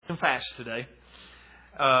fast today.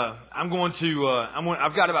 I've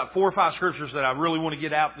got about 4 or 5 scriptures that I really want to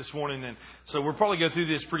get out this morning, and so we'll probably go through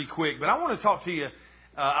this pretty quick. But I want to talk to you.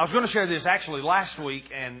 I was going to share this actually last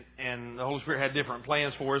week, and the Holy Spirit had different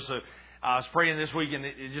plans for us. So I was praying this week, and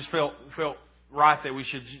it just felt right that we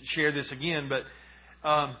should share this again. But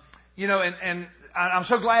and I'm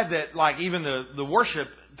so glad that like even the worship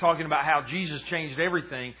talking about how Jesus changed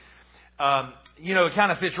everything. It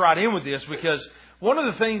kind of fits right in with this, because one of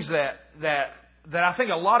the things that I think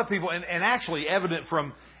a lot of people, and actually evident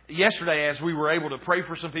from yesterday as we were able to pray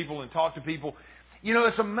for some people and talk to people,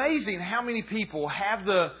 it's amazing how many people have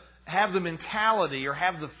the mentality or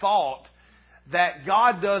have the thought that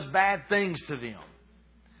God does bad things to them.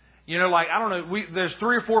 Like, I don't know, there's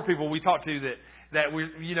 3 or 4 people we talked to that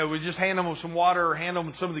we just hand them some water or hand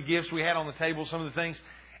them some of the gifts we had on the table, some of the things,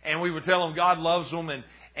 and we would tell them God loves them,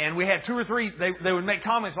 and we had 2 or 3, they would make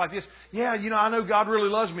comments like this. Yeah, I know God really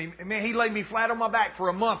loves me. Man, He laid me flat on my back for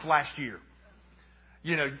a month last year.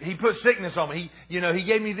 He put sickness on me. He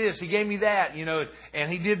gave me this, He gave me that,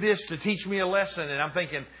 and He did this to teach me a lesson. And I'm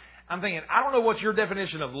thinking, I don't know what your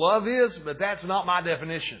definition of love is, but that's not my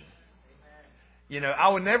definition. I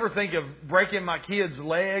would never think of breaking my kid's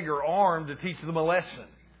leg or arm to teach them a lesson.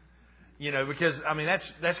 Because,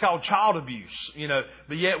 that's called child abuse,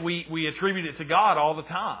 but yet we attribute it to God all the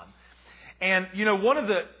time. And, one of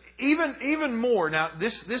the, even more, now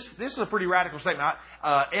this is a pretty radical statement.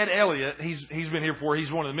 Ed Elliott, he's been here before.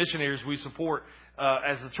 He's one of the missionaries we support,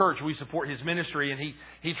 as the church. We support his ministry, and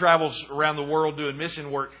he travels around the world doing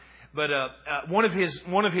mission work. But, one of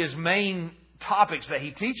his main topics that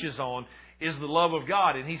he teaches on is the love of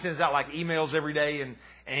God. And he sends out like emails every day, and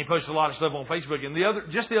he posts a lot of stuff on Facebook. And the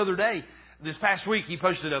other day, this past week, he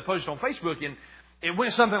posted a post on Facebook, and it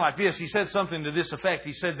went something like this. He said something to this effect.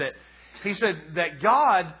 He said that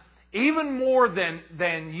God, even more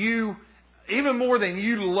than you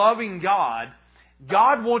loving God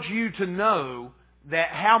wants you to know that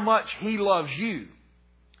how much He loves you.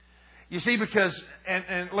 You see, because,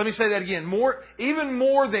 and let me say that again, even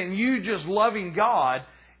more than you just loving God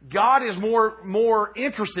is more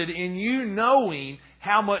interested in you knowing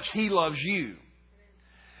how much He loves you.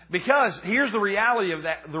 Because here's the reality of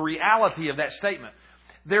that statement.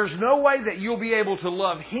 There's no way that you'll be able to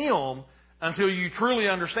love Him until you truly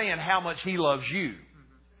understand how much He loves you.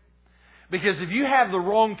 Because if you have the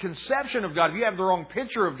wrong conception of God, if you have the wrong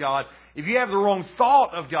picture of God, if you have the wrong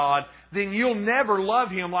thought of God, then you'll never love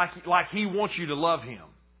Him like He wants you to love Him.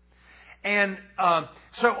 And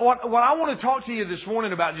so what I want to talk to you this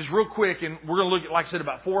morning about, just real quick, and we're going to look at, like I said,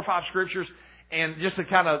 about 4 or 5 scriptures, and just to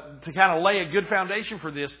kind of lay a good foundation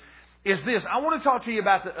for this, is this. I want to talk to you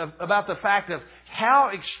about the fact of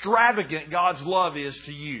how extravagant God's love is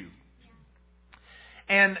to you.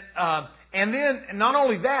 And then not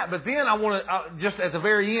only that, but then I want to, just at the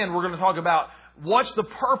very end, we're going to talk about what's the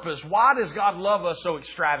purpose. Why does God love us so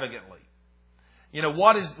extravagantly?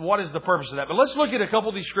 What is the purpose of that? But let's look at a couple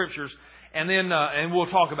of these scriptures, and then and we'll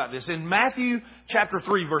talk about this. In Matthew chapter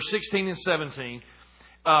 3, verse 16 and 17,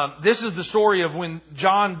 this is the story of when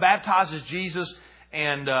John baptizes Jesus,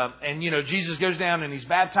 and Jesus goes down and He's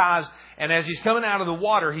baptized, and as He's coming out of the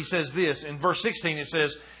water, He says this. In verse 16 it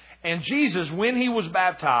says, "And Jesus, when He was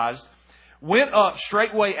baptized, went up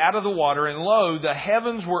straightway out of the water, and lo, the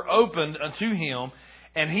heavens were opened unto Him,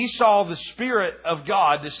 and He saw the Spirit of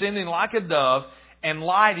God descending like a dove and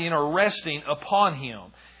lighting or resting upon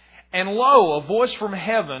Him. And lo, a voice from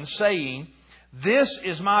heaven saying, This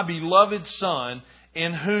is my beloved Son,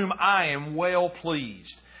 in whom I am well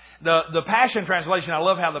pleased." The Passion Translation, I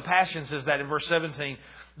love how the Passion says that in verse 17.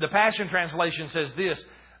 The Passion Translation says this: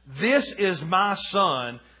 "This is my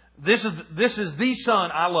Son. This is the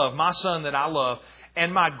Son I love, my Son that I love,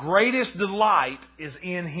 and my greatest delight is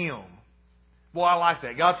in Him." Boy, I like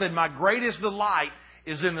that. God said, my greatest delight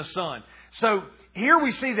is in the Son. So here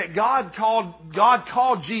we see that God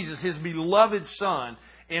called Jesus His beloved Son,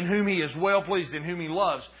 in whom He is well pleased, in whom He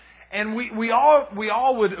loves. And we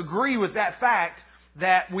all would agree with that fact,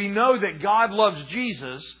 that we know that God loves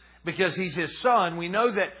Jesus because He's His Son. We know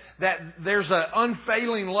that there's an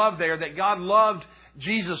unfailing love there, that God loved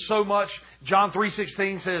Jesus so much. John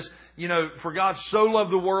 3:16 says, "For God so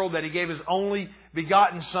loved the world that He gave His only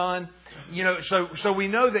begotten Son." So we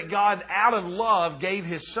know that God, out of love, gave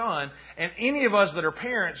His Son. And any of us that are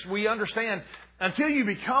parents, we understand, until you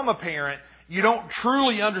become a parent, you don't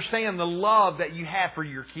truly understand the love that you have for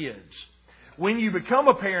your kids. When you become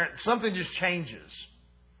a parent, something just changes.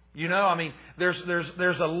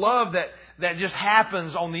 There's a love that just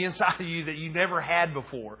happens on the inside of you that you never had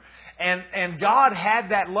before. And God has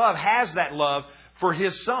that love for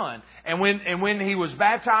His Son. And when He was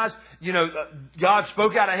baptized, God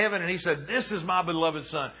spoke out of heaven and He said, "This is my beloved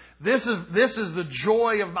Son. This is the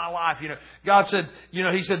joy of my life." God said,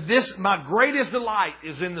 He said, "This, my greatest delight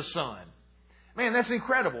is in the Son." Man, that's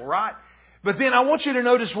incredible, right? But then I want you to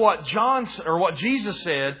notice what Jesus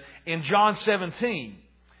said in John 17.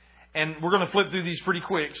 And we're going to flip through these pretty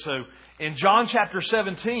quick. So in John chapter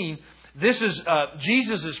 17, this is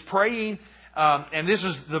Jesus is praying, and this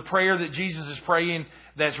is the prayer that Jesus is praying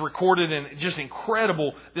that's recorded, and just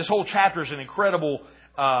incredible. This whole chapter is an incredible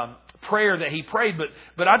prayer that He prayed.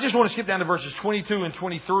 But I just want to skip down to verses 22 and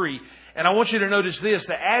 23. And I want you to notice this,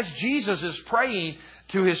 that as Jesus is praying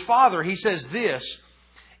to His Father, He says this.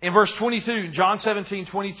 In verse 22, John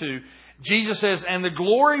 17:22, Jesus says, "And the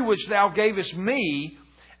glory which Thou gavest me,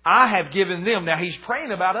 I have given them." Now He's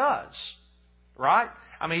praying about us, right?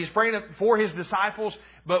 I mean, He's praying for His disciples,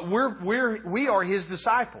 but we are His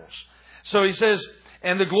disciples. So He says,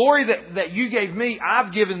 "And the glory that You gave me,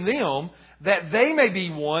 I've given them, that they may be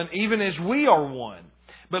one, even as we are one."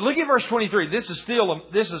 But look at verse 23. This is still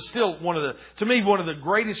one of the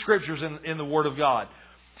greatest scriptures in the Word of God.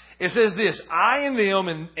 It says this, "I in them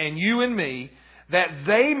and You in me, that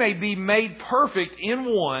they may be made perfect in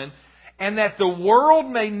one, and that the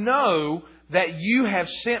world may know that You have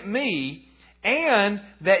sent me, and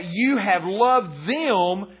that You have loved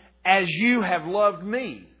them as You have loved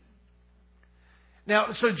me."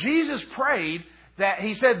 Now, so Jesus prayed that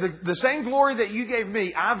He said, the same glory that You gave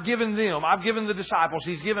me, I've given them. I've given the disciples.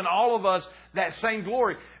 He's given all of us that same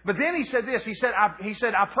glory. But then He said this. He said,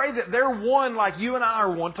 I pray that they're one like You and I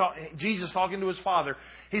are one. Jesus talking to His Father.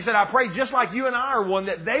 He said, "I pray just like You and I are one,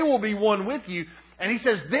 that they will be one with You." And He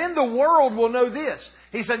says, "Then the world will know this."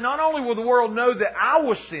 He said, not only will the world know that I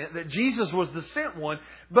was sent, that Jesus was the sent one,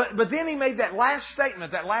 but then He made that last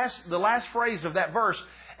statement, the last phrase of that verse.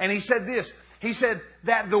 And He said this. He said,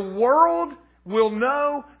 "That the world will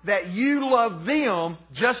know that You love them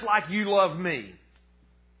just like You love me."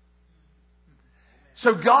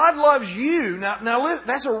 So God loves you. Now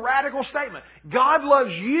that's a radical statement. God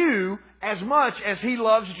loves you as much as He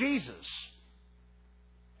loves Jesus.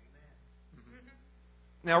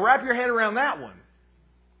 Now wrap your head around that one.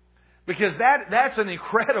 Because that's an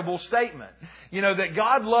incredible statement. That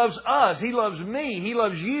God loves us. He loves me. He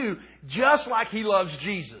loves you just like He loves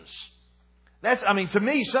Jesus. To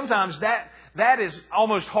me, sometimes that is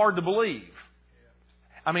almost hard to believe.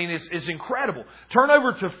 I mean, it's incredible. Turn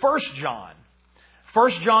over to 1 John. 1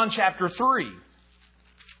 John chapter 3.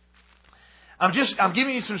 I'm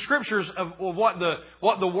giving you some scriptures of what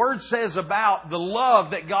the Word says about the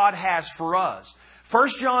love that God has for us. 1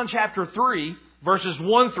 John chapter 3, verses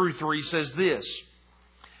 1 through 3 says this.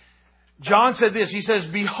 John said this. He says,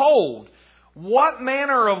 "Behold, what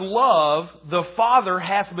manner of love the Father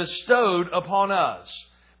hath bestowed upon us."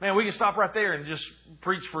 Man, we can stop right there and just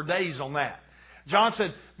preach for days on that. John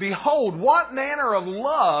said, "Behold, what manner of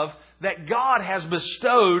love that God has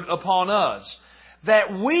bestowed upon us,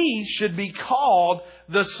 that we should be called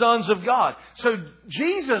the sons of God." So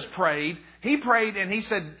Jesus prayed. He prayed and he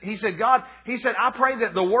said, "God," He said, "I pray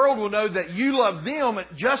that the world will know that You love them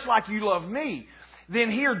just like You love me." Then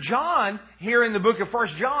John, in the book of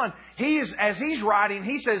 1 John, as he's writing,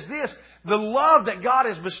 he says this, the love that God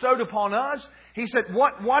has bestowed upon us, he said,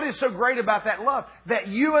 what is so great about that love? That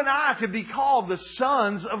you and I could be called the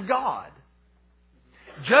sons of God.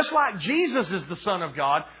 Just like Jesus is the Son of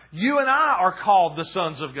God, you and I are called the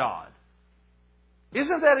sons of God.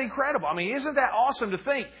 Isn't that incredible? I mean, isn't that awesome to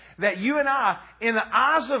think that you and I, in the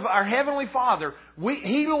eyes of our Heavenly Father,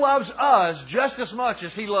 He loves us just as much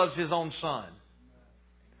as He loves His own Son.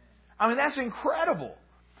 I mean, that's incredible.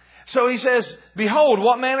 So He says, "Behold,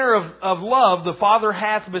 what manner of love the Father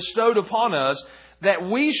hath bestowed upon us, that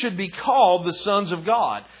we should be called the sons of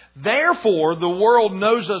God. Therefore the world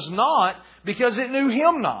knows us not, because it knew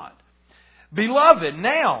Him not. Beloved,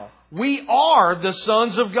 now we are the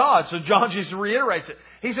sons of God." So John just reiterates it.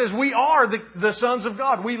 He says, we are the sons of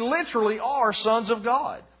God. We literally are sons of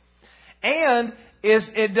God. "And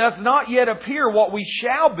it doth not yet appear what we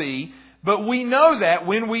shall be, but we know that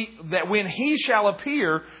when He shall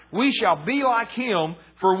appear, we shall be like Him,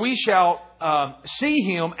 for we shall see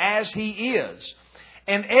Him as He is."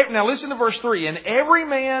 And now listen to verse 3. "And every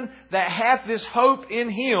man that hath this hope in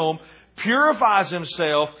Him purifies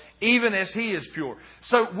himself, even as He is pure."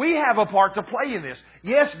 So we have a part to play in this.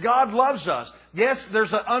 Yes, God loves us. Yes,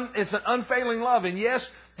 it's an unfailing love. And yes,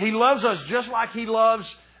 He loves us just like He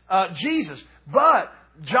loves Jesus. But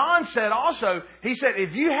John said also, he said,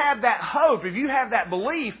 if you have that hope, if you have that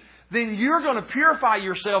belief, then you're going to purify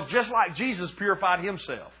yourself just like Jesus purified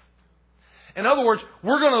Himself. In other words,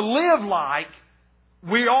 we're going to live like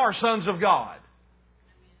we are sons of God.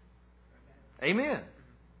 Amen.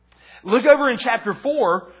 Look over in chapter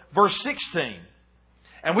 4, verse 16.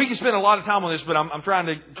 And we can spend a lot of time on this, but I'm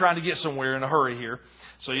trying to get somewhere in a hurry here.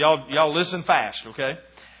 So y'all listen fast, okay?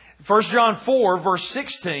 1 John 4, verse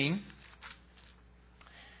 16.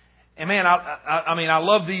 And man, I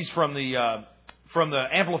love these from the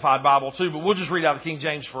Amplified Bible too, but we'll just read out the King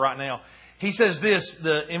James for right now. He says this,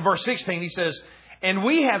 in verse 16, he says, "And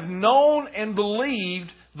we have known and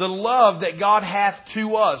believed the love that God hath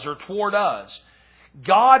to us," or toward us.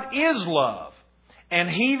 "God is love, and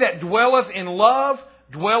he that dwelleth in love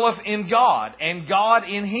dwelleth in God, and God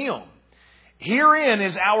in him. Herein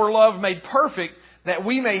is our love made perfect, that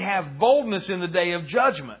we may have boldness in the day of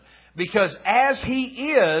judgment. Because as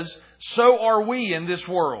he is, so are we in this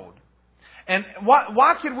world." And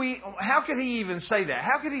how could he even say that?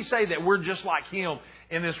 How could he say that we're just like him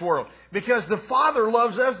in this world? Because the Father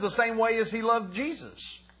loves us the same way as he loved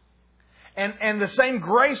Jesus. And the same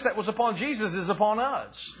grace that was upon Jesus is upon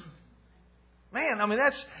us. Man,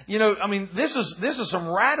 this is some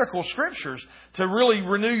radical scriptures to really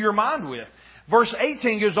renew your mind with. Verse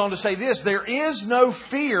 18 goes on to say this: "There is no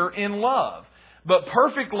fear in love, but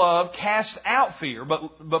perfect love casts out fear.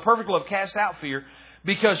 But perfect love casts out fear,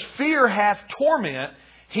 because fear hath torment.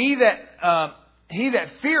 He that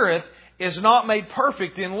feareth is not made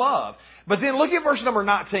perfect in love." But then look at verse number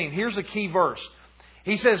 19. Here's a key verse.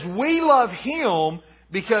 He says, "We love him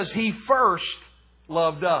because he first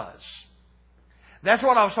loved us." That's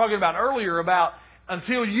what I was talking about earlier, about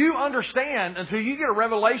until you understand, until you get a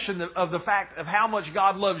revelation of the fact of how much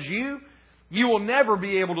God loves you, you will never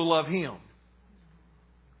be able to love him.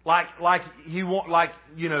 Like he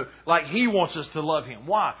wants us to love him.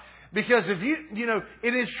 Why? Because if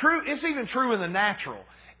it is true, it's even true in the natural.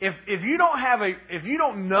 If you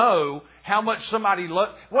don't know how much somebody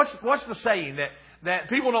loves, what's the saying that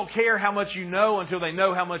people don't care how much you know until they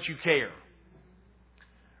know how much you care.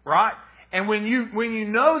 Right? And when you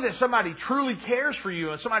know that somebody truly cares for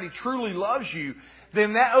you and somebody truly loves you,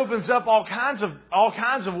 then that opens up all kinds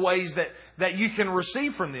of ways that you can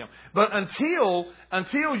receive from them. But until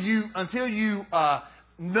you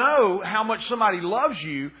know how much somebody loves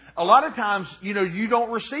you, a lot of times you don't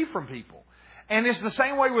receive from people. And it's the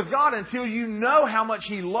same way with God. Until you know how much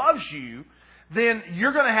he loves you, then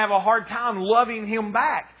you're going to have a hard time loving him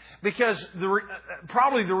back. Because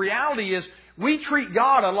probably the reality is we treat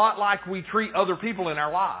God a lot like we treat other people in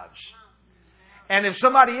our lives. And if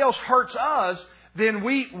somebody else hurts us, then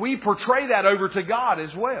we portray that over to God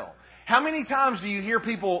as well. How many times do you hear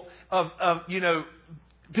people's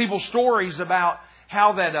stories about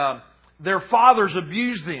how that their fathers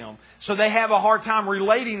abused them, so they have a hard time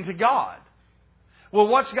relating to God? Well,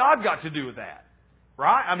 what's God got to do with that?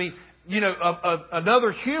 Right? I mean,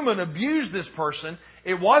 another human abused this person.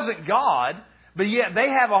 It wasn't God, but yet they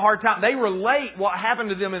have a hard time. They relate what happened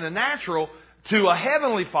to them in the natural to a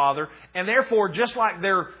heavenly Father, and therefore, just like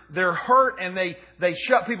they're hurt and they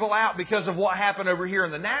shut people out because of what happened over here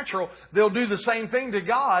in the natural, they'll do the same thing to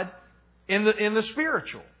God in the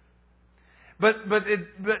spiritual. But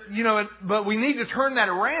we need to turn that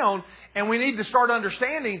around, and we need to start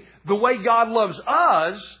understanding the way God loves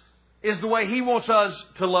us is the way he wants us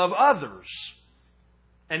to love others,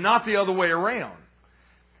 and not the other way around.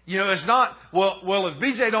 It's not, well, if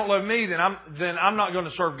BJ don't love me, then I'm not going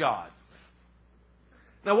to serve God.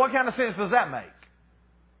 Now, what kind of sense does that make?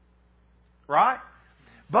 Right?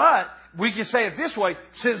 But we can say it this way: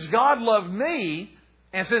 since God loved me,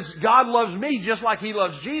 and since God loves me just like he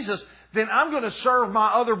loves Jesus, then I'm going to serve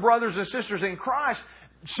my other brothers and sisters in Christ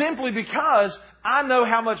simply because I know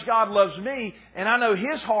how much God loves me, and I know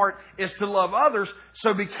his heart is to love others.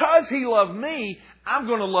 So because he loved me, I'm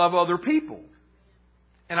going to love other people.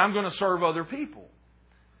 And I'm going to serve other people.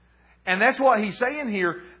 And that's what he's saying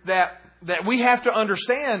here, that we have to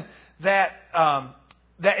understand that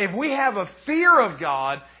if we have a fear of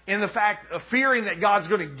God, in the fact of fearing that God's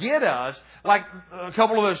going to get us, like a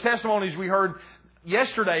couple of those testimonies we heard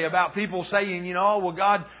yesterday about people saying, well,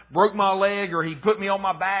 God broke my leg, or he put me on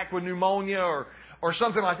my back with pneumonia, or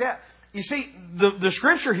something like that. You see, the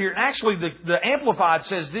scripture here, actually the Amplified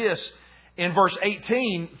says this in verse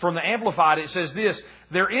 18 from the Amplified. It says this: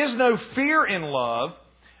 "There is no fear in love.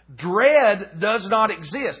 Dread does not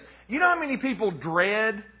exist." You know how many people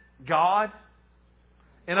dread God?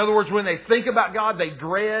 In other words, when they think about God, they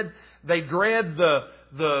dread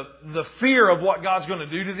the fear of what God's going to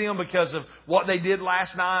do to them because of what they did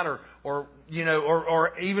last night, or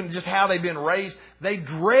even just how they've been raised. They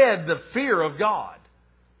dread the fear of God.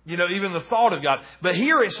 Even the thought of God. But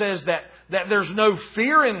here it says that there's no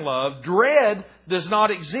fear in love. Dread does not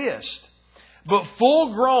exist. But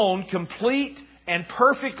full-grown, complete, and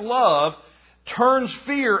perfect love turns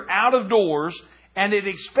fear out of doors, and it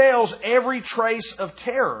expels every trace of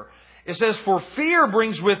terror. It says, for fear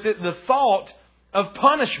brings with it the thought of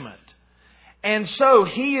punishment. And so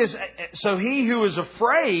he who is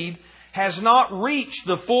afraid has not reached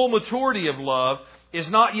the full maturity of love, is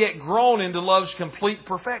not yet grown into love's complete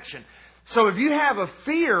perfection. So if you have a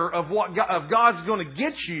fear of of God's going to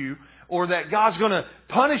get you, or that God's going to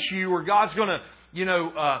punish you, or God's going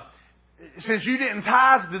to, since you didn't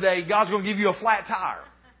tithe today, God's going to give you a flat tire.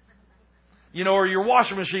 Or your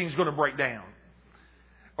washing machine's going to break down.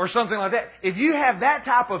 Or something like that. If you have that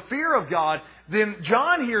type of fear of God, then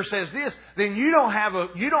John here says this, then you don't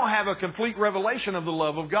have a complete revelation of the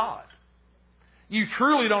love of God. You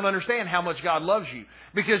truly don't understand how much God loves you.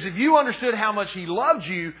 Because if you understood how much He loved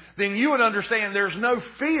you, then you would understand there's no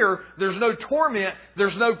fear, there's no torment,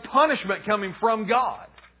 there's no punishment coming from God.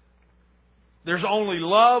 There's only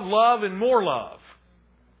love, love, and more love.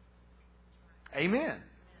 Amen.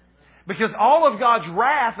 Because all of God's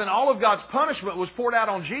wrath and all of God's punishment was poured out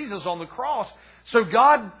on Jesus on the cross. So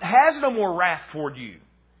God has no more wrath toward you.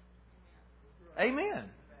 Amen.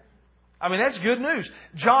 I mean, that's good news.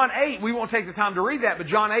 John 8, we won't take the time to read that, but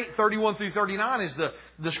John 8, 31 through 39 is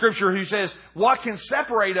the scripture who says, what can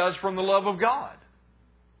separate us from the love of God?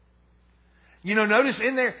 Notice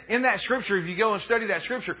in that scripture, if you go and study that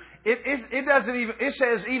scripture, it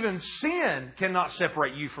says even sin cannot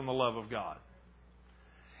separate you from the love of God.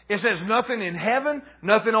 It says nothing in heaven,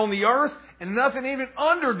 nothing on the earth, and nothing even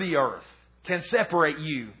under the earth can separate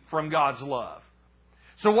you from God's love.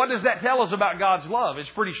 So what does that tell us about God's love? It's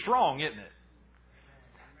pretty strong, isn't it?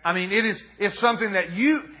 I mean, it's something that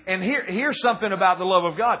and here's something about the love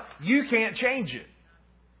of God. You can't change it.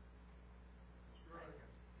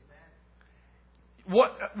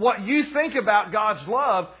 What you think about God's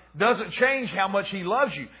love doesn't change how much He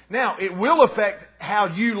loves you. Now, it will affect how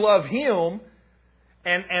you love Him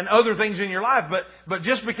and other things in your life. But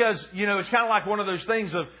just because, it's kind of like one of those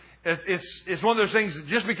things of, it's one of those things that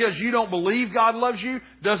just because you don't believe God loves you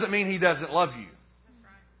doesn't mean He doesn't love you.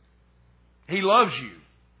 He loves you.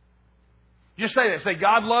 Just say that. Say,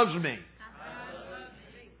 God loves me.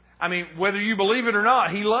 I mean, whether you believe it or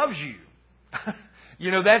not, He loves you.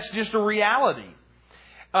 That's just a reality.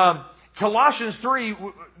 Colossians 3,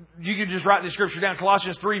 you can just write this scripture down.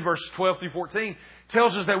 Colossians 3, verse 12 through 14,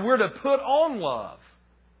 tells us that we're to put on love.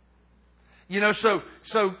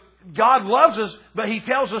 So God loves us, but He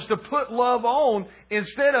tells us to put love on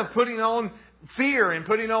instead of putting on fear and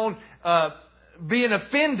putting on being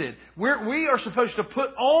offended. We are supposed to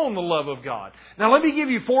put on the love of God. Now, let me give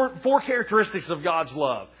you four characteristics of God's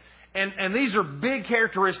love. And these are big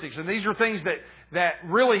characteristics, and these are things that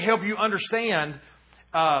really help you understand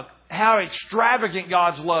how extravagant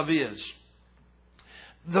God's love is.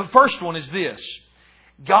 The first one is this.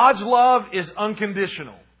 God's love is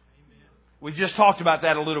unconditional. We just talked about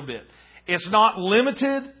that a little bit. It's not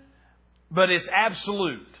limited, but it's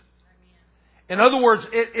absolute. In other words,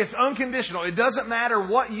 it's unconditional. It doesn't matter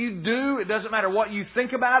what you do. It doesn't matter what you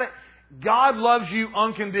think about it. God loves you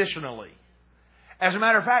unconditionally. As a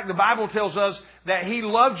matter of fact, the Bible tells us that He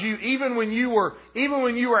loved you even when you were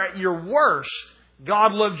at your worst.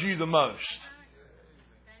 God loved you the most.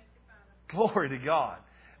 Glory to God.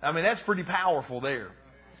 I mean, that's pretty powerful there.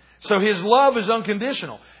 So His love is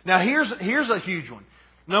unconditional. Now, here's a huge one.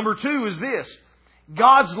 Number 2 is this.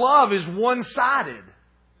 God's love is one-sided.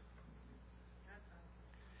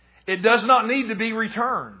 It does not need to be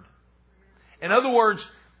returned. In other words,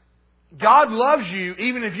 God loves you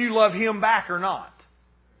even if you love Him back or not.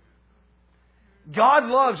 God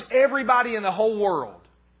loves everybody in the whole world.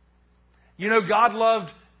 God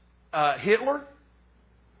loved Hitler.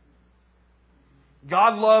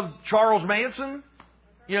 God loved Charles Manson.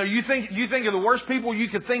 You think of the worst people you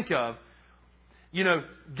could think of.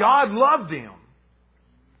 God loved them.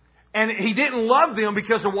 And He didn't love them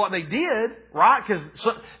because of what they did, right? Because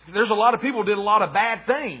there's a lot of people who did a lot of bad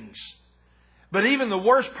things. But even the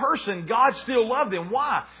worst person, God still loved them.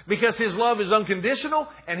 Why? Because His love is unconditional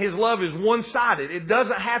and His love is one-sided. It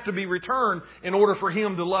doesn't have to be returned in order for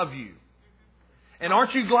Him to love you. And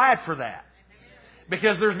aren't you glad for that?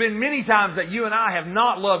 Because there's been many times that you and I have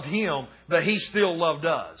not loved Him, but He still loved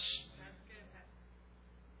us.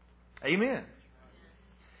 Amen.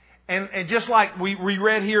 And just like we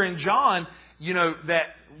read here in John, that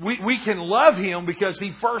we can love Him because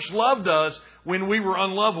He first loved us when we were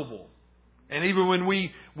unlovable. And even when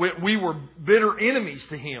we were bitter enemies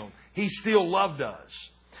to Him, He still loved us.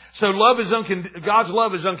 So God's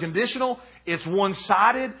love is unconditional. It's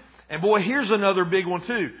one-sided. And boy, here's another big one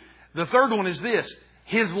too. The third one is this.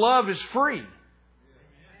 His love is free.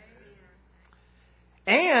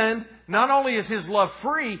 And not only is His love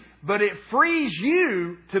free, but it frees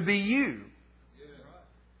you to be you.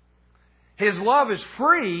 His love is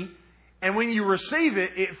free, and when you receive it,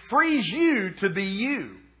 it frees you to be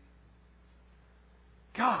you.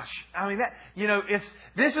 Gosh, I mean,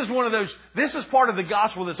 this is one of those, this is part of the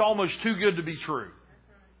gospel that's almost too good to be true.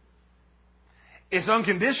 It's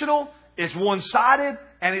unconditional, it's one-sided,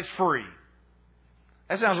 and it's free.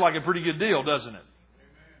 That sounds like a pretty good deal, doesn't it?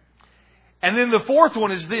 And then the fourth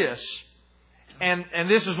one is this, and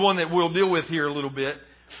this is one that we'll deal with here a little bit.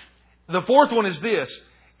 The fourth one is this,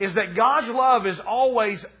 is that God's love is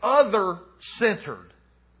always other-centered,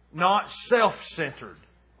 not self-centered.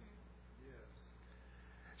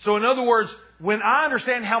 So in other words, when I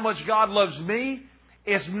understand how much God loves me,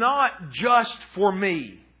 it's not just for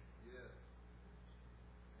me.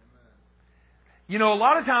 You know, a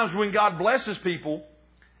lot of times when God blesses people,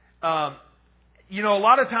 a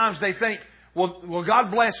lot of times they think, well,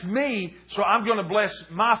 God blessed me, so I'm going to bless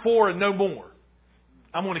my four and no more.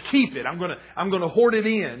 I'm going to keep it. I'm going to hoard it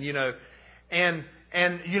in, and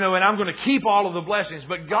I'm going to keep all of the blessings.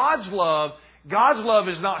 But God's love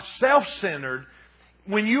is not self-centered.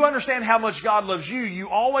 When you understand how much God loves you, you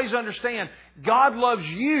always understand God loves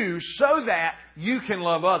you so that you can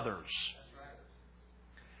love others.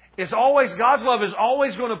 God's love is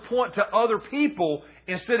always going to point to other people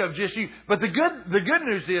instead of just you. But the good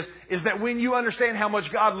news is that when you understand how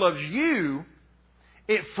much God loves you,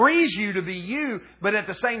 it frees you to be you, but at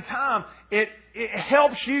the same time, it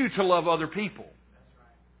helps you to love other people.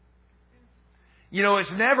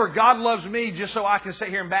 It's never God loves me just so I can sit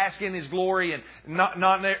here and bask in His glory and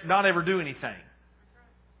not ever do anything.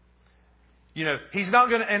 He's not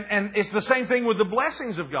going to, and it's the same thing with the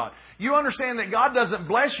blessings of God. You understand that God doesn't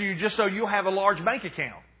bless you just so you'll have a large bank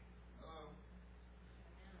account.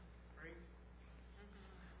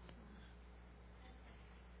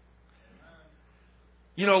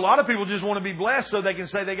 A lot of people just want to be blessed so they can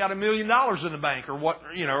say they got $1 million in the bank or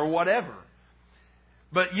whatever.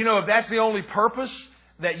 But, if that's the only purpose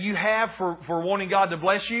that you have for wanting God to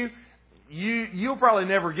bless you, you'll probably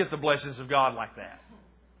never get the blessings of God like that.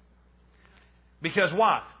 Because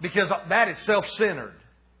why? Because that is self-centered.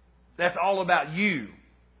 That's all about you.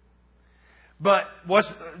 But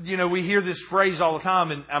we hear this phrase all the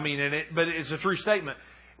time, but it's a true statement,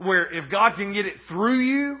 where if God can get it through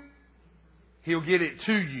you, He'll get it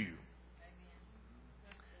to you.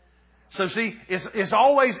 So see, it's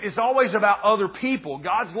always about other people.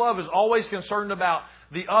 God's love is always concerned about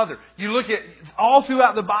the other. You look at all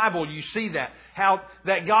throughout the Bible, you see how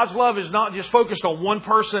that God's love is not just focused on one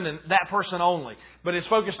person and that person only, but it's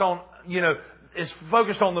focused on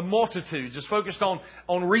the multitudes. It's focused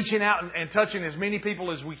on reaching out and touching as many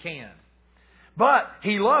people as we can. But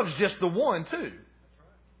He loves just the one too.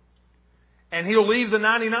 And He'll leave the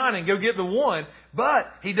 99 and go get the one. But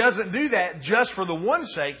He doesn't do that just for the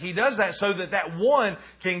one's sake. He does that so that one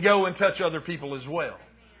can go and touch other people as well.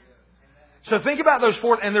 So think about those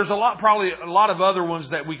four. And there's probably a lot of other ones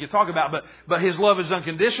that we could talk about. But His love is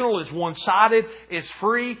unconditional. It's one-sided. It's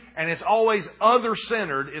free. And it's always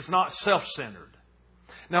other-centered. It's not self-centered.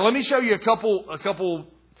 Now let me show you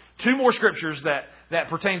two more scriptures that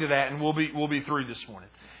pertain to that. And we'll be through this morning.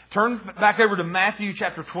 Turn back over to Matthew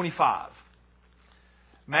chapter 25.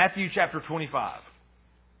 Matthew chapter 25.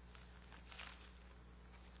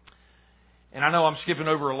 And I know I'm skipping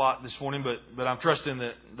over a lot this morning, but I'm trusting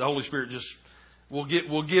that the Holy Spirit just will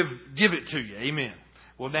give it to you. Amen.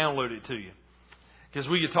 We'll download it to you. Because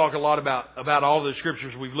we could talk a lot about all the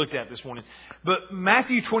scriptures we've looked at this morning. But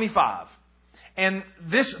Matthew 25. And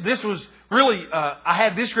this was really, I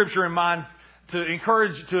had this scripture in mind to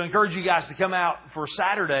encourage you guys to come out for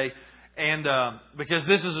Saturday. And because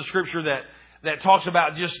this is a scripture that talks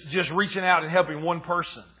about just reaching out and helping one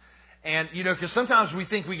person. And, because sometimes we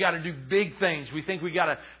think we got to do big things. We think we got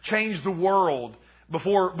to change the world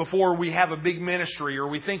before we have a big ministry, or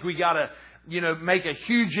we think we got to, make a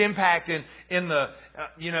huge impact in the,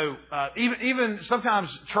 even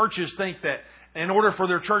sometimes churches think that in order for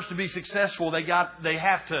their church to be successful, they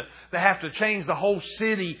have to change the whole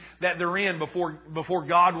city that they're in before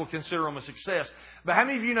God will consider them a success. But how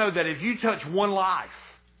many of you know that if you touch one life,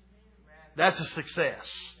 that's a success?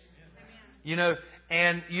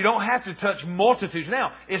 And you don't have to touch multitudes.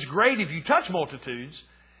 Now, it's great if you touch multitudes,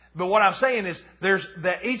 but what I'm saying is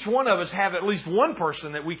that each one of us have at least one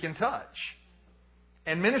person that we can touch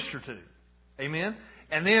and minister to. Amen?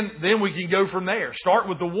 And then we can go from there. Start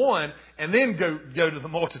with the one and then go to the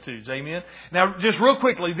multitudes. Amen? Now, just real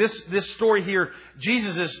quickly, this story here,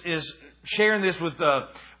 Jesus is sharing this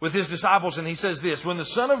with His disciples, and He says this, when the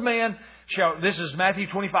Son of Man shall, this is Matthew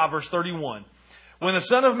 25, verse 31, when the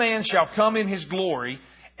Son of Man shall come in His glory,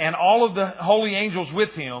 and all of the holy angels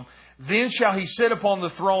with Him, then shall He sit upon the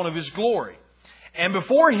throne of His glory. And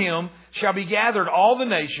before Him shall be gathered all the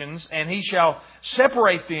nations, and He shall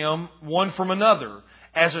separate them one from another,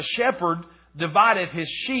 as a shepherd divideth his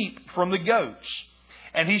sheep from the goats.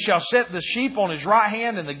 And He shall set the sheep on His right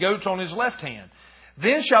hand, and the goats on His left hand.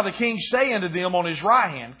 Then shall the King say unto them on His right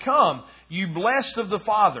hand, Come, you blessed of the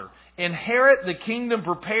Father, inherit the kingdom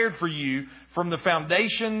prepared for you from the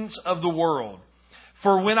foundations of the world.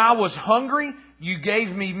 For when I was hungry, you gave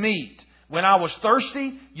me meat. When I was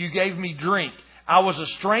thirsty, you gave me drink. I was a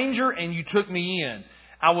stranger, and you took me in.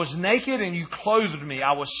 I was naked, and you clothed me.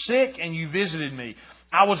 I was sick, and you visited me.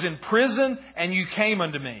 I was in prison, and you came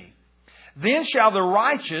unto me. Then shall the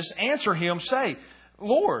righteous answer Him, say,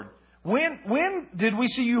 Lord, when did we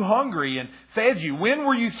see you hungry and fed you? When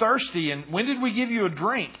were you thirsty, and when did we give you a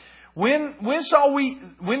drink? When saw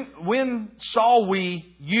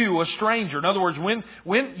we you a stranger? In other words,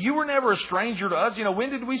 when you were never a stranger to us. When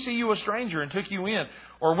did we see you a stranger and took you in?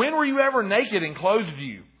 Or when were you ever naked and clothed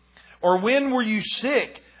you? Or when were you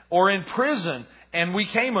sick or in prison and we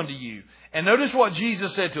came unto you? And notice what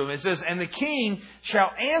Jesus said to him. It says, And the King shall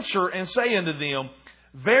answer and say unto them,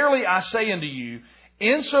 Verily I say unto you,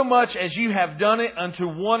 insomuch as you have done it unto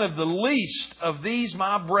one of the least of these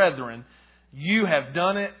my brethren, you have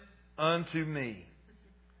done it unto me.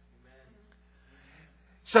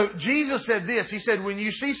 So Jesus said this. He said, when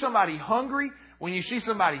you see somebody hungry, when you see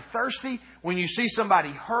somebody thirsty, when you see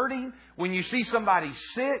somebody hurting, when you see somebody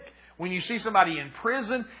sick, when you see somebody in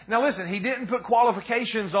prison. Now listen, He didn't put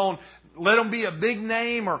qualifications on let them be a big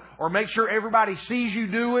name or make sure everybody sees you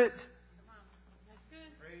do it.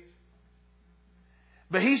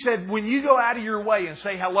 But He said, when you go out of your way and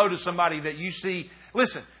say hello to somebody that you see,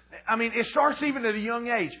 listen, it starts even at a young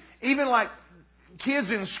age. Even like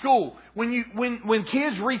kids in school, when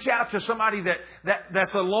kids reach out to somebody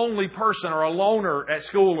that's a lonely person or a loner at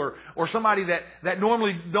school or somebody that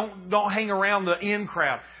normally don't hang around the in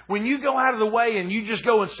crowd, when you go out of the way and you just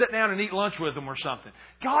go and sit down and eat lunch with them or something,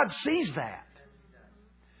 God sees that.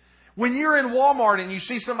 When you're in Walmart and you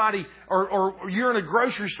see somebody, or you're in a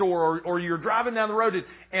grocery store, or you're driving down the road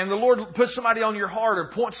and the Lord puts somebody on your heart or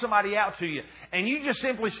points somebody out to you, and you just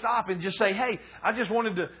simply stop and just say, hey, I just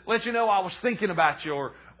wanted to let you know I was thinking about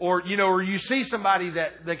you, or you see somebody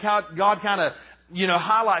that God kind of,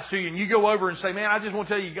 highlights to you, and you go over and say, man, I just want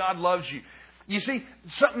to tell you God loves you. You see,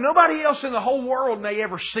 nobody else in the whole world may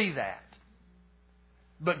ever see that,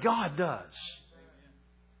 but God does.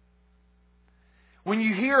 When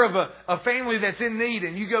you hear of a family that's in need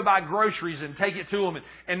and you go buy groceries and take it to them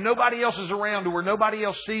and nobody else is around or where nobody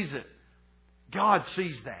else sees it, God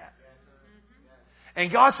sees that.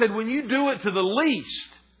 And God said, when you do it to the least,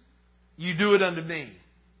 you do it unto me.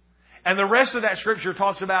 And the rest of that scripture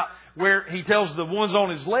talks about where He tells the ones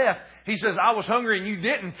on His left, He says, I was hungry and you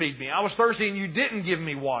didn't feed me. I was thirsty and you didn't give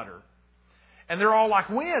me water. And they're all like,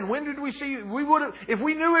 when? When did we see you? We would have, if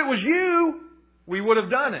we knew it was you, we would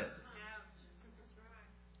have done it.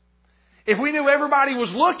 If we knew everybody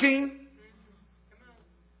was looking,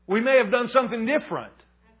 we may have done something different.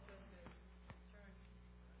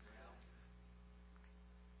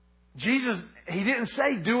 Jesus, He didn't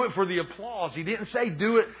say do it for the applause. He didn't say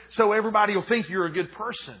do it so everybody will think you're a good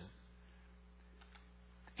person.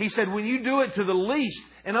 He said when you do it to the least,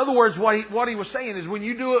 in other words, what he was saying is when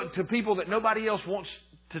you do it to people that nobody else wants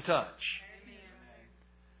to touch.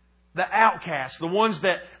 The outcasts, the ones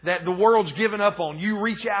that the world's given up on, you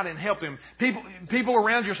reach out and help them. People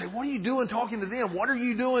around you say, what are you doing talking to them? What are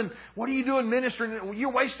you doing? What are you doing ministering?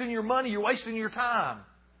 You're wasting your money. You're wasting your time.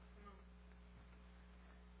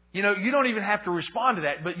 You don't even have to respond to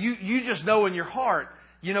that, but you just know in your heart,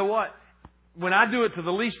 you know what? When I do it to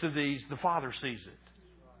the least of these, the Father sees it.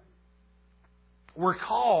 We're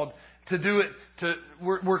called to do it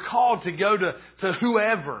we're called to go to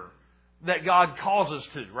whoever that God calls us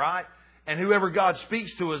to, right? And whoever God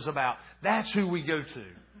speaks to us about, that's who we go to.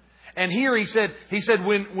 And here He said,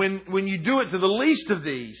 when you do it to the least of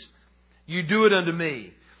these, you do it unto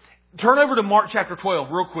me. Turn over to Mark chapter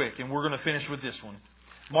 12 real quick, and we're going to finish with this one.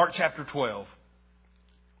 Mark chapter 12.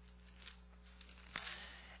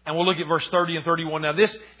 And we'll look at verse 30 and 31. Now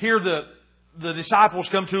here the disciples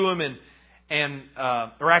come to Him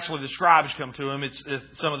or actually the scribes come to Him. It's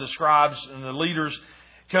some of the scribes and the leaders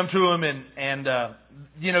come to Him and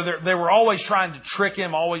they were always trying to trick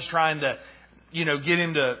Him, always trying to, get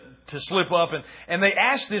Him to slip up. And they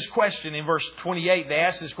asked this question in verse 28. They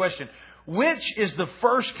asked this question, which is the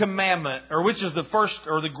first commandment, or which is the first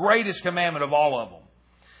or the greatest commandment of all of them?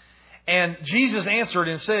 And Jesus answered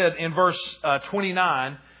and said in verse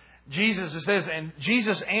 29, Jesus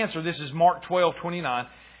answered, this is Mark 12:29,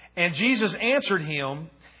 and Jesus answered him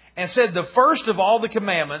and said, the first of all the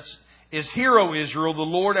commandments is, Hear, O Israel, the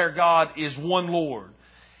Lord our God is one Lord.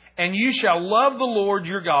 And you shall love the Lord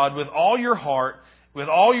your God with all your heart, with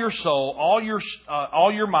all your soul,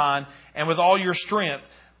 all your mind, and with all your strength.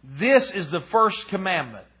 This is the first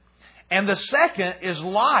commandment. And the second is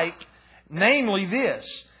like, namely this,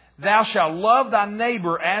 Thou shalt love thy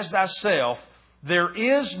neighbor as thyself. There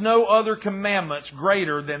is no other commandments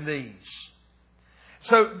greater than these.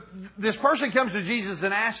 So this person comes to Jesus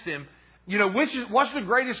and asks him, what's the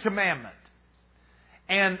greatest commandment?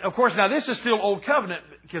 And of course, now this is still Old Covenant,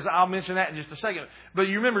 because I'll mention that in just a second. But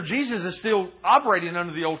you remember, Jesus is still operating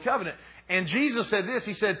under the Old Covenant. And Jesus said this,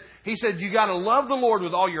 He said, you got to love the Lord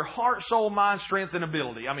with all your heart, soul, mind, strength, and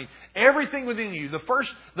ability. I mean, everything within you. The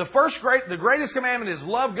greatest commandment is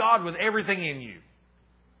love God with everything in you.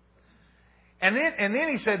 And then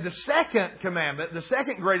He said the second commandment, the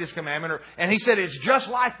second greatest commandment, and He said it's just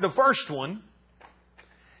like the first one.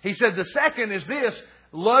 He said the second is this,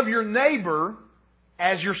 love your neighbor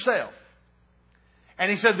as yourself. And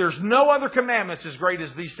He said there's no other commandments as great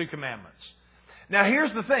as these two commandments. Now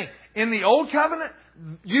here's the thing. In the Old Covenant,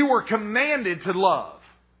 you were commanded to love.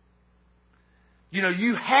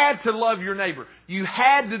 You had to love your neighbor. You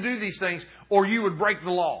had to do these things or you would break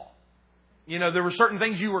the law. There were certain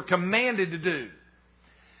things you were commanded to do.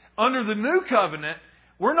 Under the New Covenant,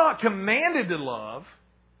 we're not commanded to love.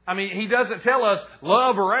 I mean, He doesn't tell us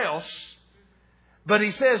love or else. But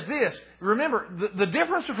He says this. Remember, the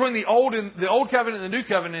difference between the Old Covenant and the New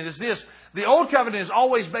Covenant is this. The Old Covenant is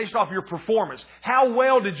always based off your performance. How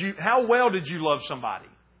well did you love somebody?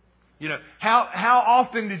 How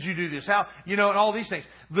often did you do this? And all these things.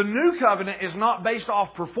 The New Covenant is not based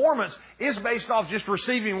off performance. It's based off just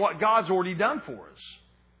receiving what God's already done for us.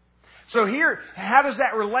 So here, how does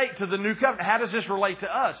that relate to the New Covenant? How does this relate to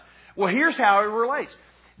us? Well, here's how it relates.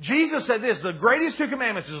 Jesus said this, the greatest two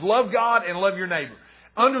commandments is love God and love your neighbor.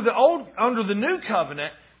 Under the New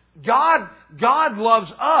Covenant, God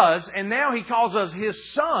loves us, and now He calls us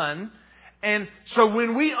His Son. And so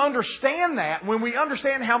when we understand that, when we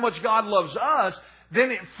understand how much God loves us, then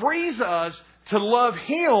it frees us to love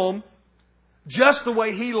Him just the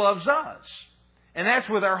way He loves us. And that's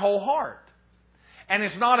with our whole heart. And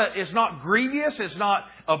it's not grievous, it's not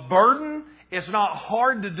a burden, it's not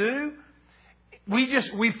hard to do.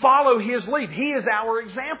 We follow His lead. He is our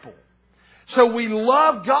example. So we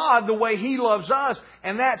love God the way He loves us,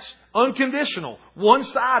 and that's unconditional,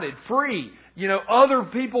 one-sided, free. Other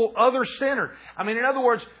people, other-centered. I mean, in other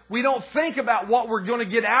words, we don't think about what we're going to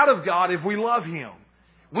get out of God if we love Him.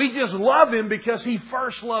 We just love Him because He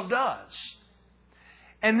first loved us.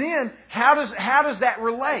 And then, how does that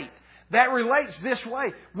relate? That relates this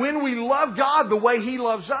way. When we love God the way He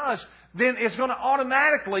loves us, then it's going to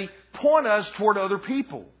automatically point us toward other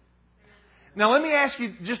people. Now, let me ask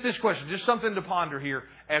you just this question, just something to ponder here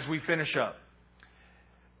as we finish up.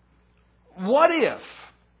 What if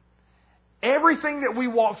everything that we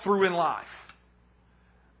walk through in life,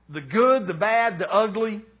 the good, the bad, the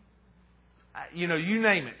ugly, you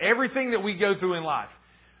name it, everything that we go through in life,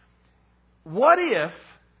 what if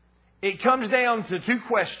it comes down to two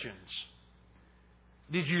questions?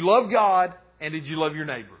 Did you love God and did you love your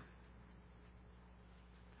neighbor?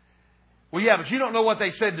 Well, yeah, but you don't know what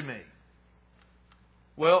they said to me.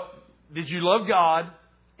 Well, did you love God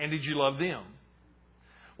and did you love them?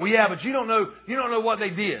 Well, yeah, but you don't know what they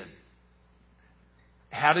did.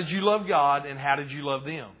 How did you love God and how did you love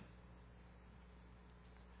them?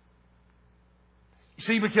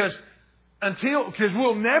 See, because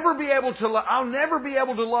we'll never be able to. I'll never be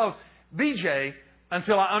able to love BJ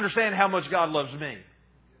until I understand how much God loves me.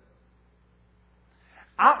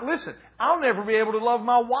 I'll never be able to love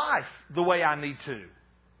my wife the way I need to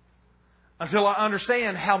until I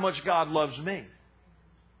understand how much God loves me.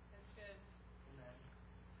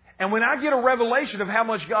 And when I get a revelation of how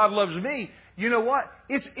much God loves me, you know what?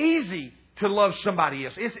 It's easy to love somebody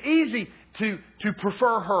else. It's easy to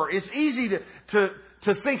prefer her. It's easy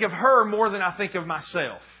to think of her more than I think of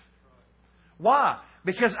myself. Why?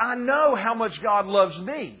 Because I know how much God loves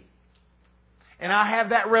me. And I have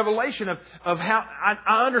that revelation of how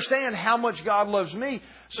I understand how much God loves me.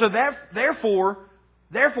 So therefore,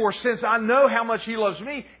 since I know how much He loves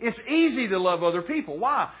me, it's easy to love other people.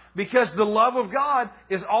 Why? Because the love of God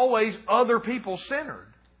is always other people centered.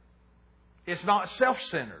 It's not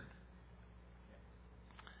self-centered.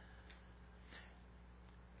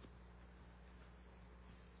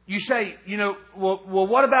 you say, well,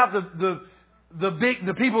 what about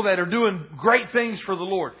the people that are doing great things for the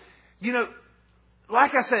Lord?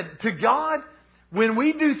 Like I said, to God, when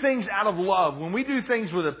we do things out of love, when we do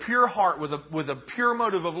things with a pure heart, with a pure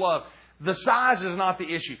motive of love, the size is not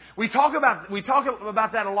the issue. We talk about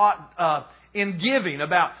that a lot in giving.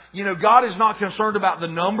 About God is not concerned about the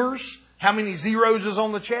numbers, how many zeros is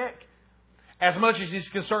on the check, as much as He's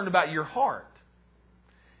concerned about your heart.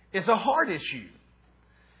 It's a heart issue.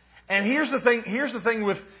 And here's the thing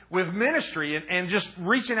with ministry and just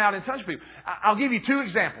reaching out and touching people. I'll give you two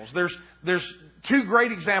examples. There's two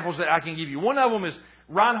great examples that I can give you. One of them is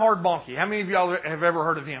Reinhard Bonnke. How many of y'all have ever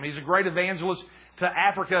heard of him? He's a great evangelist to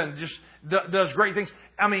Africa and just does great things.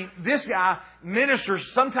 I mean, this guy ministers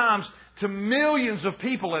sometimes to millions of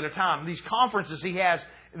people at a time. These conferences he has,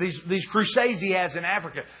 these crusades he has in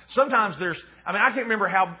Africa. Sometimes I can't remember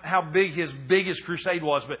how big his biggest crusade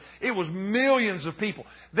was, but it was millions of people.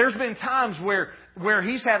 There's been times where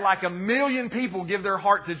he's had like 1 million people give their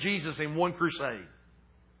heart to Jesus in one crusade.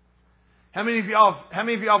 How many of y'all have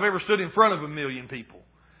ever stood in front of 1 million people?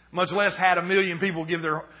 Much less had 1 million people give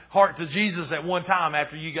their heart to Jesus at one time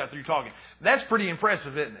after you got through talking. That's pretty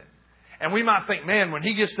impressive, isn't it? And we might think, man, when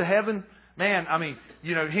he gets to heaven, man,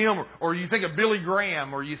 him, or you think of Billy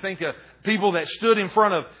Graham, or you think of people that stood in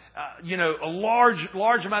front of, a large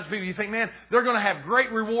amounts of people. You think, man, they're going to have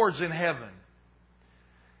great rewards in heaven.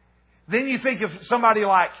 Then you think of somebody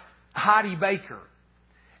like Heidi Baker.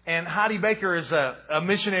 And Heidi Baker is a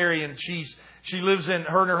missionary, and she lives her and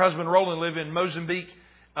her husband Roland live in Mozambique,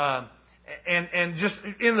 and just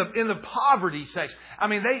in the poverty section. I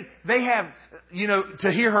mean, they have,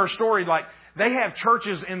 to hear her story, like they have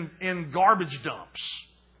churches in garbage dumps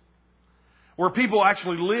where people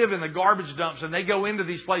actually live in the garbage dumps, and they go into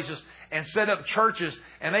these places and set up churches,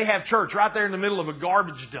 and they have church right there in the middle of a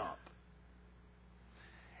garbage dump.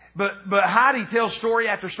 But Heidi tells story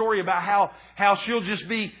after story about how she'll just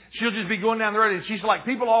be going down the road, and she's like,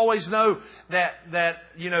 people always know that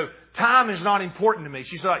time is not important to me.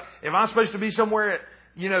 She's like, if I'm supposed to be somewhere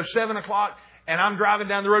at 7 o'clock and I'm driving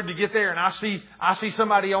down the road to get there, and I see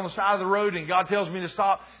somebody on the side of the road and God tells me to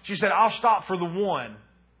stop, she said, I'll stop for the one,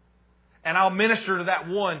 and I'll minister to that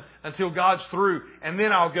one until God's through, and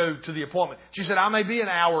then I'll go to the appointment. She said, I may be an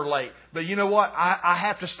hour late, but you know what? I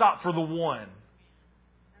have to stop for the one.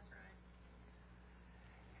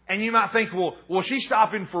 And you might think, well, she's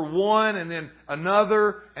stopping for one, and then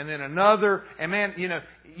another, and then another. And man,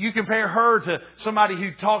 you compare her to somebody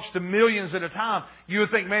who talks to millions at a time. You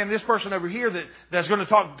would think, man, this person over here that's going to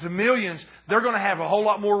talk to millions, they're going to have a whole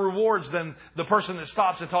lot more rewards than the person that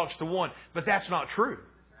stops and talks to one. But that's not true.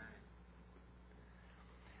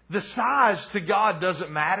 The size to God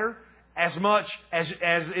doesn't matter as much as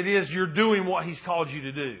it is you're doing what He's called you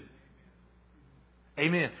to do.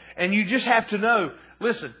 Amen. And you just have to know,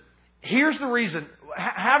 listen, here's the reason.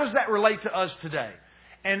 How does that relate to us today?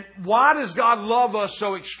 And why does God love us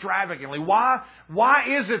so extravagantly? Why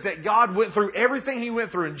is it that God went through everything He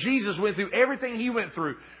went through, and Jesus went through everything He went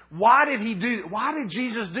through? Why did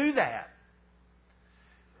Jesus do that?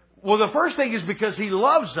 Well, the first thing is because He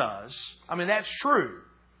loves us. I mean, that's true.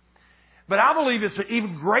 But I believe it's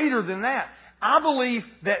even greater than that. I believe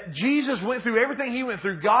that Jesus went through everything He went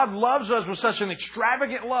through. God loves us with such an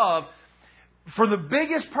extravagant love for the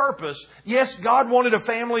biggest purpose. Yes, God wanted a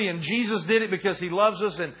family, and Jesus did it because He loves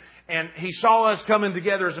us, and He saw us coming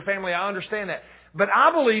together as a family. I understand that. But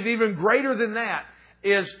I believe even greater than that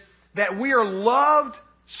is that we are loved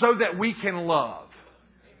so that we can love.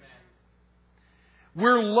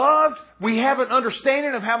 We're loved. We have an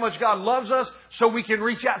understanding of how much God loves us, so we can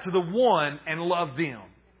reach out to the one and love them.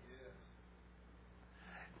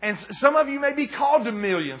 And some of you may be called to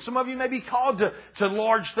millions. Some of you may be called to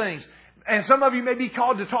large things. And some of you may be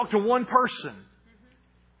called to talk to one person.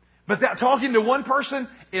 But that talking to one person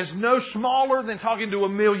is no smaller than talking to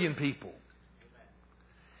 1 million people.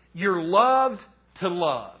 You're loved to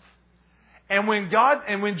love. And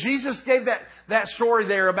when Jesus gave that story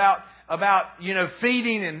there about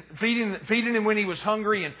feeding him when he was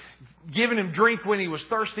hungry and giving him drink when he was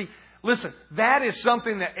thirsty. Listen, that is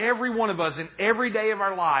something that every one of us in every day of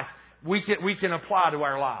our life we can apply to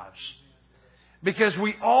our lives. Because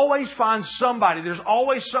we always find somebody, there's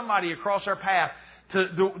always somebody across our path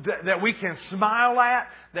that we can smile at,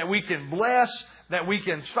 that we can bless, that we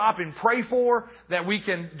can stop and pray for, that we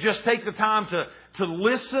can just take the time to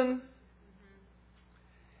listen.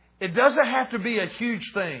 It doesn't have to be a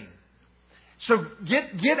huge thing. So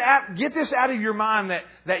get this out of your mind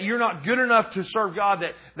that you're not good enough to serve God,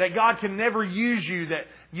 that God can never use you, that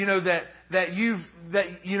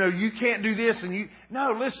you can't do this, and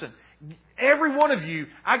no, listen. Every one of you,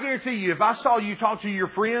 I guarantee you, if I saw you talk to your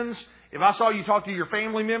friends, if I saw you talk to your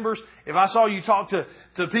family members, if I saw you talk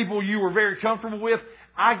to people you were very comfortable with,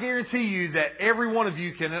 I guarantee you that every one of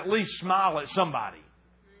you can at least smile at somebody.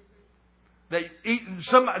 That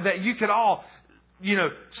you could all,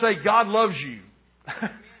 say, God loves you.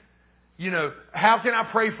 How can I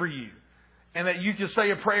pray for you? And that you can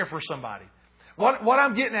say a prayer for somebody. What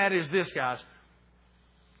I'm getting at is this, guys.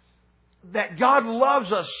 That God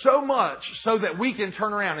loves us so much so that we can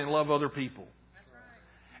turn around and love other people.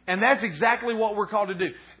 And that's exactly what we're called to do.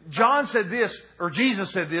 John said this, or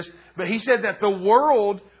Jesus said this, but He said that the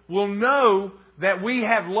world will know that we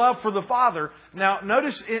have love for the Father. Now,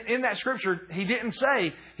 notice in that Scripture, He didn't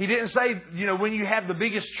say, when you have the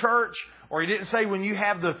biggest church, or He didn't say when you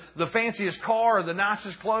have the fanciest car or the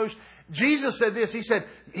nicest clothes. Jesus said this. He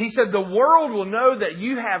said, the world will know that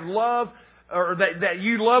you have love, or that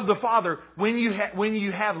you love the Father when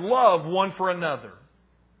you have love one for another.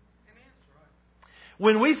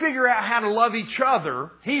 When we figure out how to love each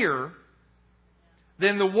other here,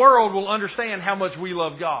 then the world will understand how much we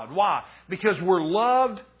love God. Why? Because we're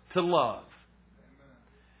loved to love.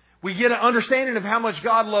 We get an understanding of how much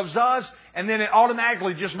God loves us, and then it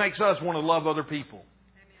automatically just makes us want to love other people.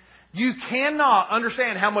 You cannot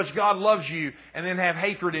understand how much God loves you and then have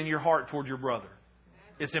hatred in your heart toward your brother.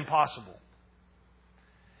 It's impossible.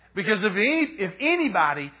 Because if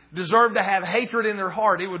anybody deserved to have hatred in their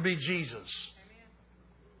heart, it would be Jesus.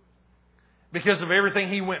 Because of everything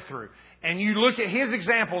He went through. And you look at His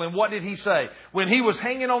example, and what did He say? When He was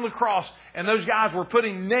hanging on the cross and those guys were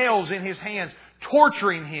putting nails in His hands,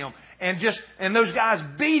 torturing Him, and those guys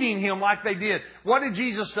beating Him like they did. What did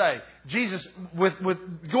Jesus say? Jesus, with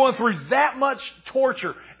going through that much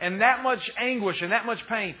torture and that much anguish and that much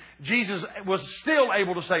pain, Jesus was still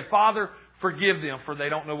able to say, Father, forgive them, for they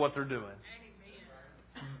don't know what they're doing.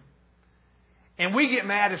 And we get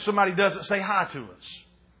mad if somebody doesn't say hi to us.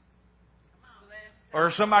 Or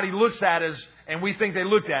if somebody looks at us and we think they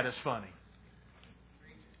looked at us funny.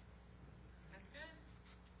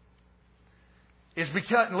 It's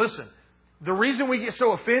because, listen, the reason we get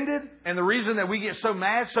so offended and the reason that we get so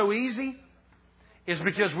mad so easy is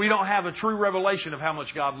because we don't have a true revelation of how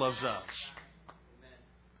much God loves us.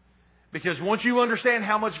 Because once you understand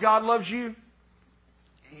how much God loves you,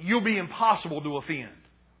 you'll be impossible to offend.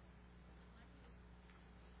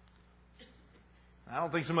 I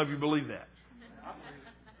don't think some of you believe that.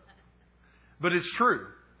 But it's true.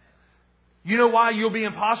 You know why you'll be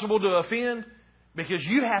impossible to offend? Because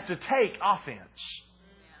you have to take offense.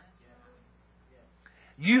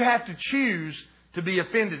 You have to choose to be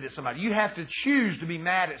offended at somebody. You have to choose to be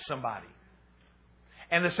mad at somebody.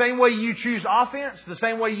 And the same way you choose offense, the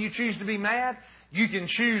same way you choose to be mad, you can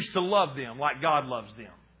choose to love them like God loves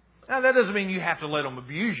them. Now, that doesn't mean you have to let them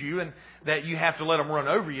abuse you and that you have to let them run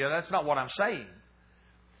over you. That's not what I'm saying.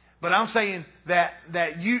 But I'm saying that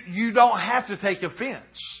you don't have to take offense.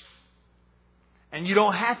 And you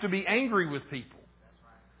don't have to be angry with people.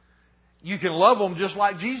 You can love them just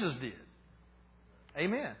like Jesus did.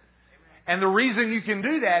 Amen. And the reason you can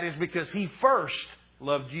do that is because He first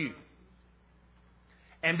loved you.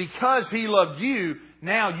 And because He loved you,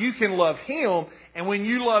 now you can love Him. And when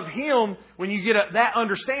you love Him, when you get that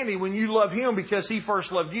understanding, when you love Him because He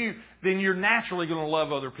first loved you, then you're naturally going to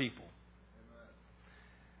love other people.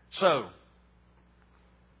 So,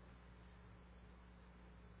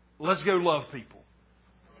 let's go love people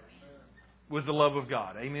with the love of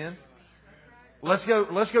God. Amen. Let's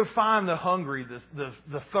go find the hungry,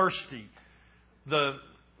 the thirsty,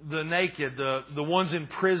 the naked, the ones in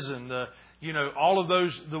prison, all of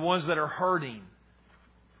those, the ones that are hurting.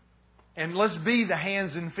 And let's be the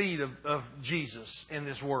hands and feet of Jesus in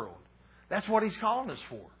this world. That's what He's calling us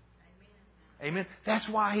for. Amen. That's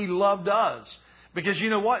why He loved us. Because you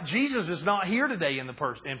know what? Jesus is not here today in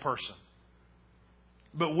person.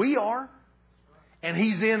 But we are. And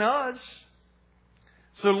He's in us.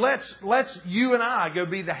 So let's you and I go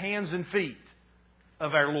be the hands and feet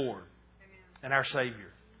of our Lord and our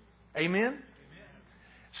Savior. Amen?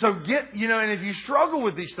 So and if you struggle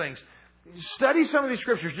with these things, study some of these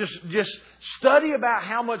scriptures. Just study about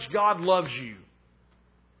how much God loves you.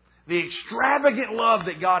 The extravagant love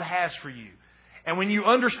that God has for you. And when you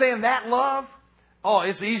understand that love,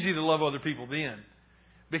 it's easy to love other people then.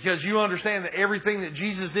 Because you understand that everything that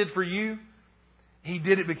Jesus did for you, He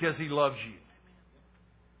did it because He loves you.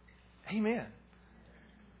 Amen.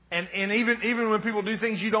 And even when people do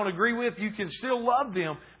things you don't agree with, you can still love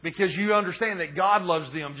them because you understand that God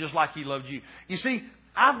loves them just like He loved you. You see,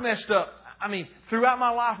 I've messed up. Throughout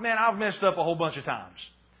my life, man, I've messed up a whole bunch of times.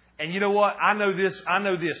 And you know what? I know this.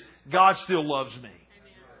 God still loves me.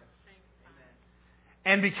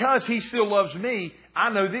 And because He still loves me, I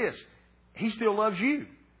know this. He still loves you.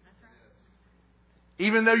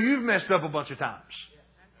 Even though you've messed up a bunch of times.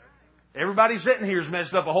 Everybody sitting here has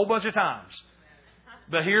messed up a whole bunch of times.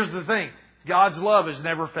 But here's the thing. God's love has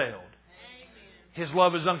never failed. His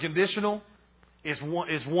love is unconditional.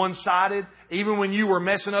 It's one-sided. Even when you were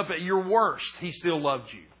messing up at your worst, He still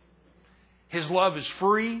loved you. His love is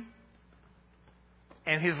free.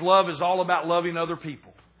 And His love is all about loving other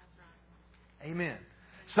people. Amen.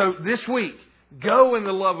 So this week, go in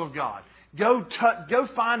the love of God. Go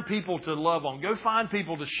find people to love on. Go find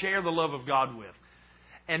people to share the love of God with.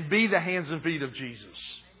 And be the hands and feet of Jesus.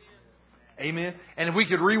 Amen. And if we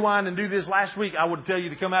could rewind and do this last week, I would tell you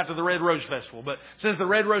to come out to the Red Rose Festival. But since the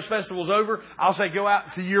Red Rose Festival is over, I'll say go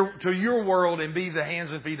out to your world and be the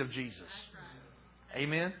hands and feet of Jesus.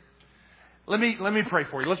 Amen. Let me pray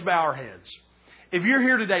for you. Let's bow our heads. If you're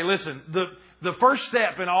here today, listen, the first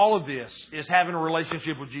step in all of this is having a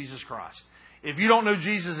relationship with Jesus Christ. If you don't know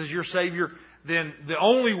Jesus as your Savior, then the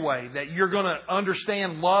only way that you're going to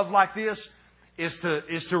understand love like this is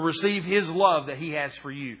to receive His love that He has for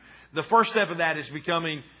you. The first step of that is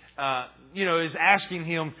becoming, is asking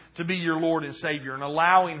Him to be your Lord and Savior and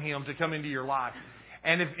allowing Him to come into your life.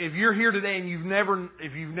 And if you're here today and you've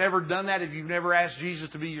never done that, if you've never asked Jesus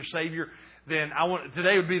to be your Savior, then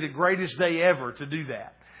today would be the greatest day ever to do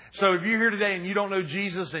that. So if you're here today and you don't know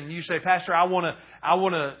Jesus and you say, Pastor, I want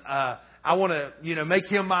to make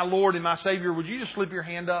Him my Lord and my Savior, would you just slip your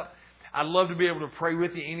hand up? I'd love to be able to pray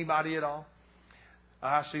with you. Anybody at all?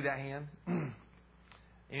 I see that hand.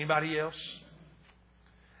 Anybody else?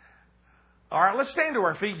 All right, let's stand to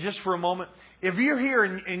our feet just for a moment. If you're here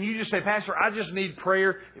and you just say, Pastor, I just need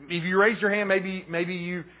prayer. If you raise your hand, maybe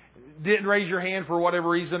you didn't raise your hand for whatever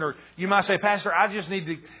reason, or you might say, Pastor, I just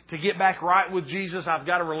need to get back right with Jesus. I've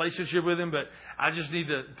got a relationship with Him, but I just need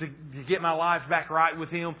to get my life back right with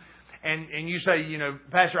Him. And you say,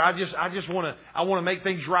 Pastor, I want to make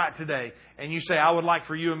things right today. And you say, I would like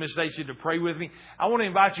for you and Miss Stacy to pray with me. I want to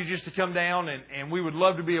invite you just to come down, and we would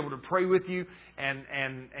love to be able to pray with you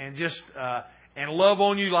and just love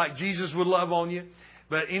on you like Jesus would love on you.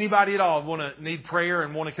 But anybody at all need prayer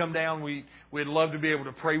and want to come down, we'd love to be able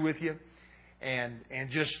to pray with you and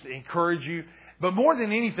just encourage you. But more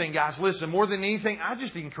than anything, guys, listen, more than anything, I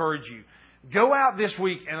just encourage you. Go out this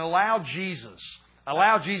week and allow Jesus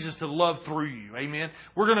to love through you. Amen.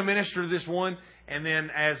 We're going to minister to this one. And then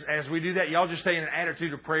as we do that, y'all just stay in an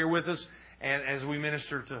attitude of prayer with us and as we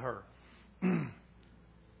minister to her.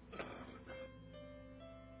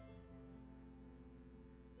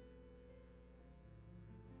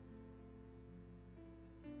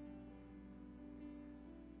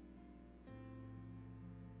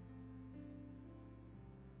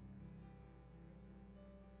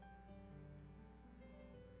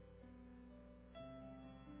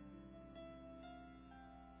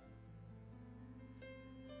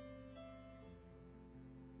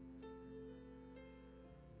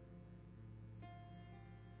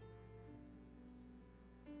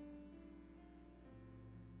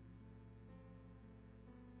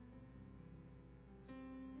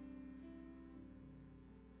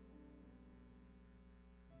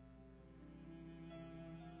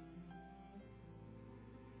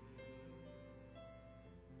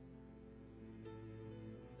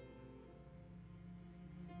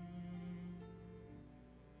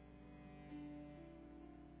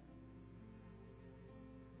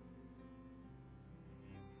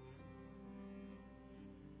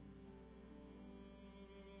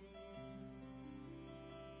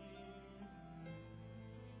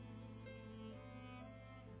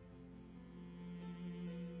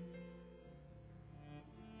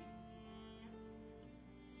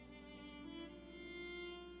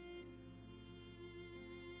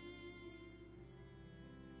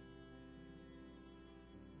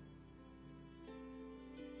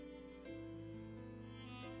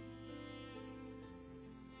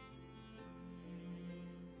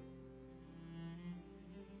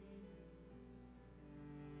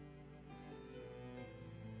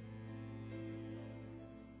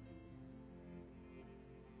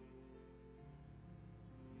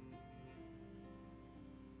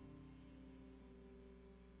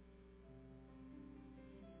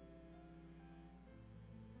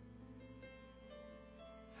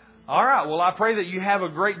 All right. Well, I pray that you have a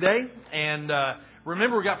great day. And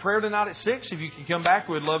remember, we got prayer tonight at 6. If you can come back,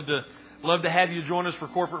 we'd love to have you join us for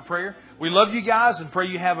corporate prayer. We love you guys and pray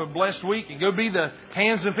you have a blessed week. And go be the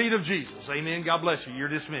hands and feet of Jesus. Amen. God bless you. You're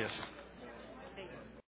dismissed.